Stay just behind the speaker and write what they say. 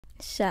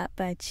Shot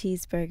by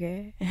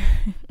Cheeseburger.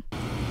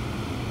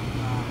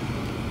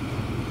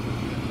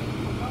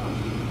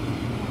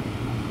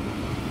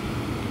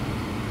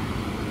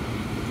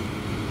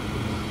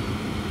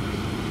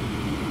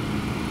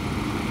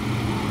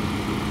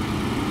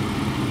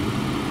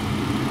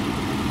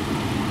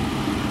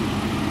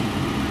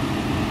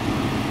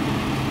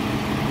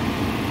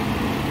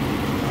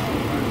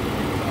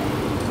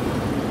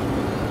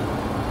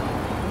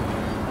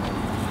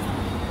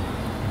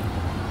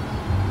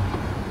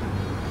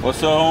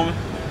 What's up, homie?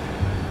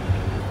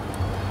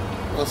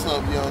 What's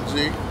up, young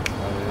G?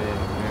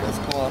 What's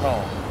going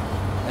on?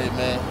 Hey,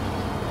 man.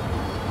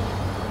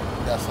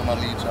 Got something I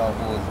need y'all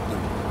boys to do.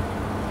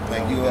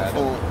 Think you up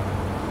for it?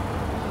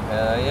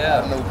 Hell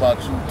yeah. I know about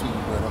you too,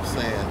 but I'm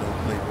saying though,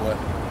 playboy.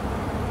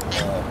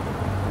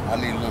 I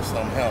need a little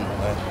something handled,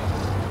 man.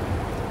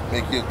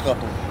 Make you a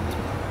couple.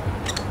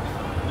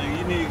 Nigga,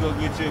 you need to go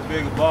get you a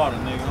bigger bottle,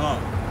 nigga, huh?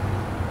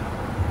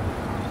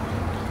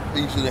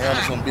 Need you to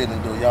handle some business,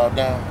 though. Y'all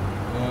down?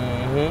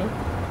 Mm-hmm.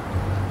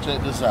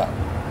 Check this out.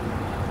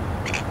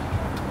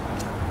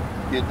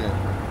 Get that.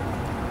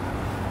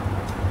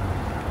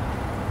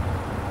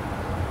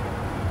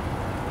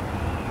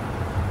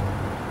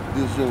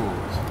 This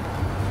yours.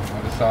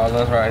 That's all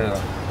us right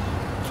here.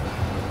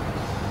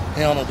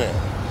 Handle that.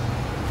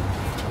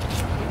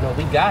 You know,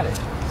 we got it.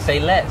 Say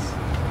less.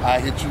 I'll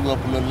hit you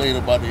up a little later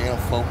about the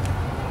info.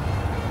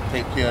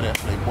 Take care of that,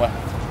 playboy.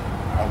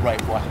 All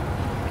right, boy.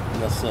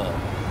 Yes, sir.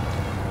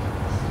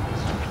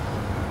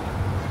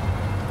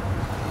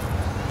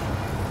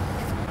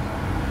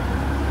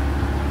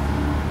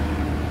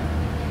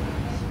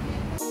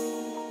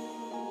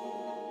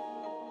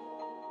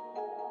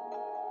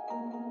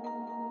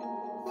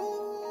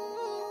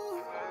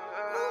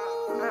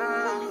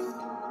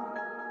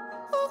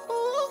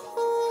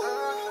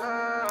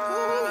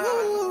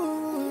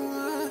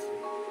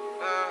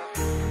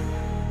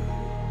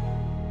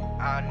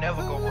 I'll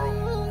never go broke.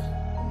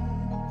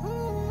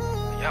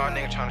 Y'all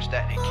niggas tryna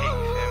stack that cake, you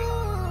feel me?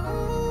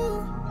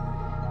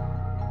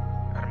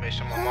 Gotta make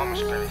sure my mama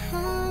scream.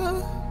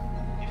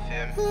 You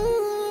feel me?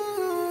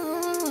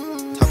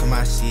 Talking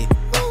my shit.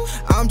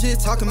 I'm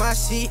just talking my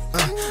shit.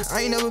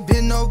 I ain't never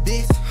been no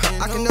bitch.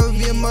 I can never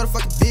be a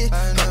motherfucking bitch.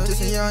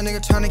 Just a young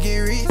nigga tryna get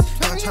rich.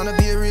 I'm tryna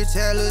be a rich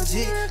ass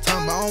legit.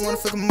 Talking about I don't wanna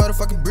fuck a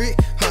motherfucking brick.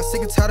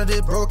 Sick and tired of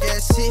this broke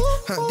ass shit.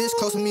 This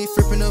close to me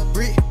flipping a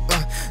brick.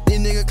 These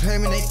niggas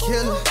claiming they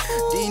killer.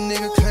 These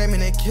niggas claiming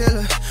they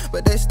killer.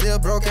 But they still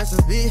broke as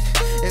a bitch.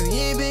 If you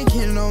ain't been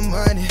getting no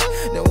money,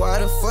 then why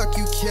the fuck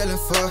you killing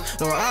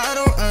for? No, I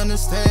don't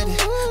understand it.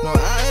 No,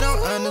 I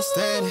don't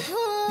understand it.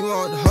 You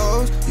want the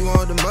hoes, you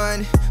want the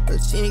money, but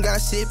you ain't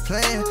got shit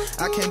planned.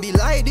 I can't be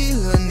like these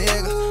little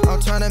niggas. I'm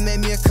tryna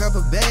make me a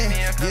couple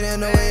bands. Get in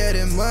the way of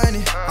this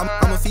money.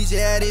 I'ma feature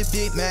at this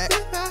Big Mac.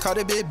 Call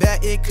the big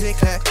back, it click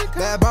clack.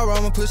 Bad borrow,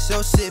 I'ma push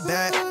your shit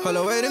back. Hold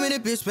on, wait a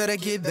minute, bitch, better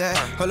get back.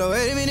 Hold on,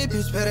 wait a minute,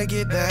 bitch, better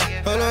get back.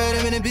 Hold on, wait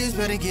a minute, bitch,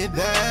 better get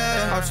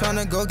back. I'm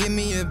tryna go get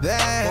me a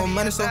bag. More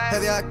money so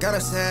heavy, I gotta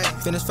sag.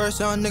 Finish first,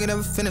 young nigga,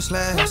 never finish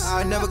last.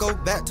 I never go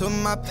back to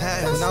my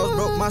past. When I was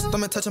broke, my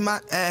stomach touching my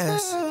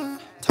ass.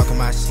 Talking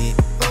my shit.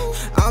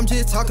 I'm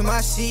just talking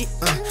my shit.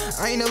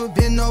 I ain't never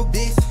been no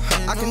bitch.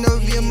 I can never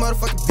be a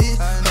motherfucking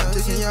bitch.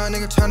 Just a young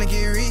nigga tryna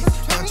get rich.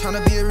 I'm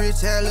tryna be a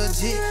rich ass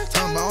legit.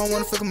 Talking about I don't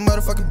wanna fuck a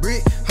motherfucking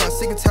brick.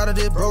 Sick and tired of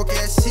this broke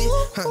ass shit.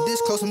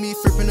 This close to me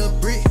flipping a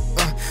brick.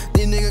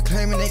 These niggas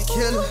claiming they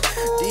killer.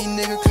 These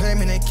niggas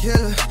claiming they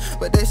killer.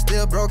 But they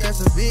still broke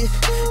as a bitch.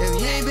 If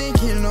you ain't been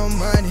getting no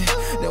money,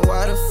 then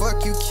why the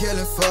fuck you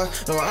killing for?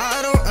 No,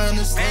 I don't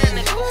understand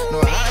it. No,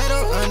 I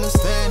don't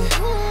understand it.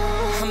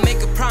 I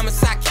make a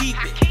promise, I keep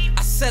it.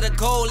 I set a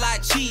goal, I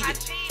achieve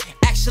it.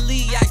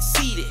 Actually, I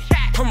exceed it.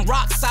 I'm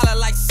rock solid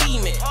like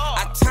cement.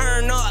 I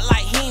turn up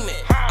like He-Man.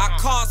 I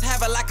cause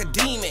havoc like a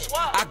demon.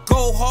 I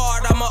go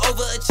hard, I'm an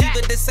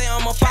overachiever. They say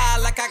I'm on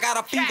fire like I got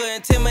a fever.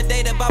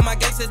 Intimidated by my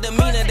gangster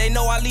demeanor. They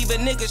know I leave a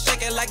nigga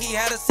shaking like he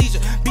had a seizure.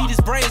 Beat his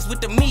brains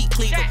with the meat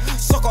cleaver.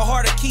 Sucker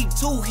hard to keep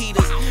 2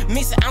 heaters.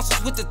 Mixing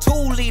ounces with the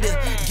 2 liter.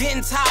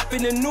 Getting top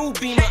in the new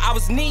Beamer. I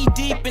was knee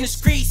deep in the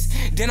streets,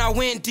 then I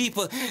went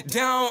deeper. They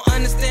don't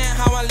understand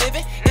how I live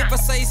it. If I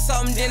say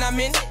something, then I'm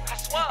in it.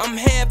 I'm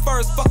head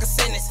first, fuck a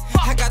sentence.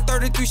 I got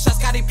 33 shots,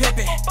 got it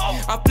pimpin'.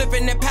 I'm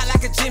flipping that pat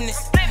like a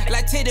gymnast.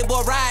 Like Titty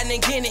Boy riding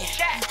and getting it.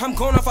 I'm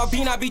going off a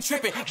bean, I be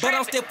tripping. But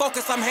I'm still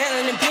focused, I'm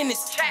handling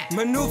business.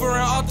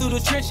 Maneuvering all through the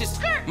trenches.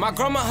 My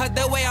grandma heard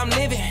that way I'm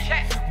living.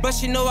 But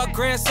she know her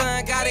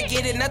grandson gotta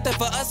get it. Nothing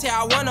for us here,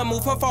 I wanna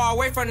move from far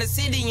away from the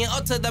city and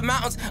up to the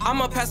mountains.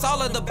 I'ma pass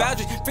all of the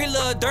boundaries. Free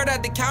little dirt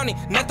at the county.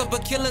 Nothing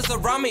but killers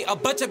around me. A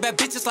bunch of bad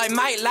bitches like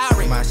Mike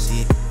Lowry. My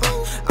shit.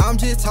 I'm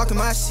just talking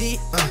my shit.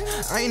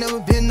 I ain't never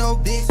been no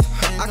bitch.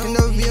 I can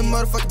never be a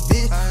motherfucking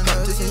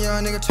bitch. Just a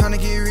young nigga tryna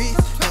get rich.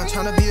 I'm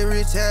tryna be a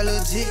rich ass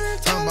legit.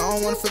 Talking about I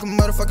don't wanna fuck a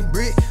motherfucking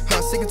brick.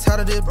 Sick and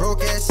tired of this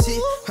broke ass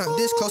shit.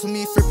 This close to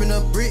me flipping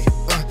a brick.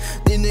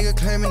 These niggas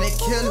claiming they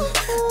killer.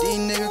 These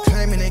niggas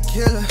claiming they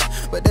killer.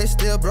 But they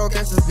still broke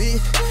as a bitch.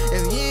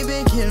 If you ain't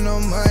been getting no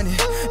money,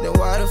 then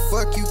why the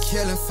fuck you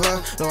killing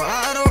for? No,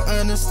 I don't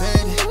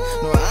understand it.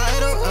 No, I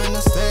don't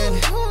understand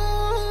it.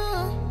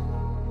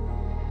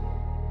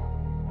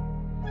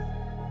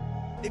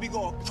 They be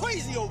going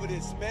crazy over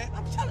this, man.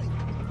 I'm telling you.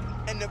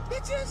 And the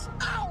bitches,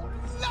 oh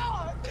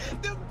Lord,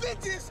 the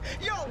bitches,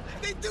 yo,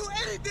 they do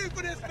anything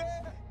for this,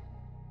 man.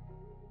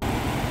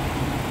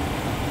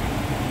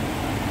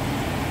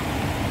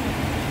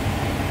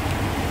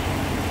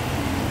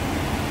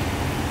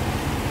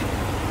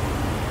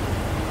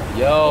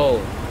 Yo,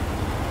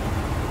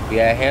 we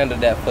gotta handle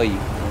that for you.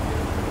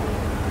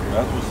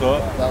 That's what's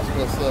up. That's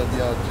what's up,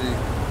 y'all, G.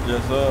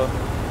 Yes, sir.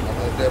 I'm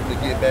gonna definitely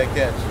get back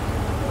at you.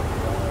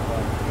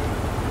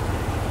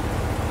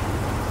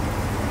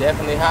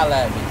 Definitely holla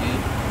at me, G.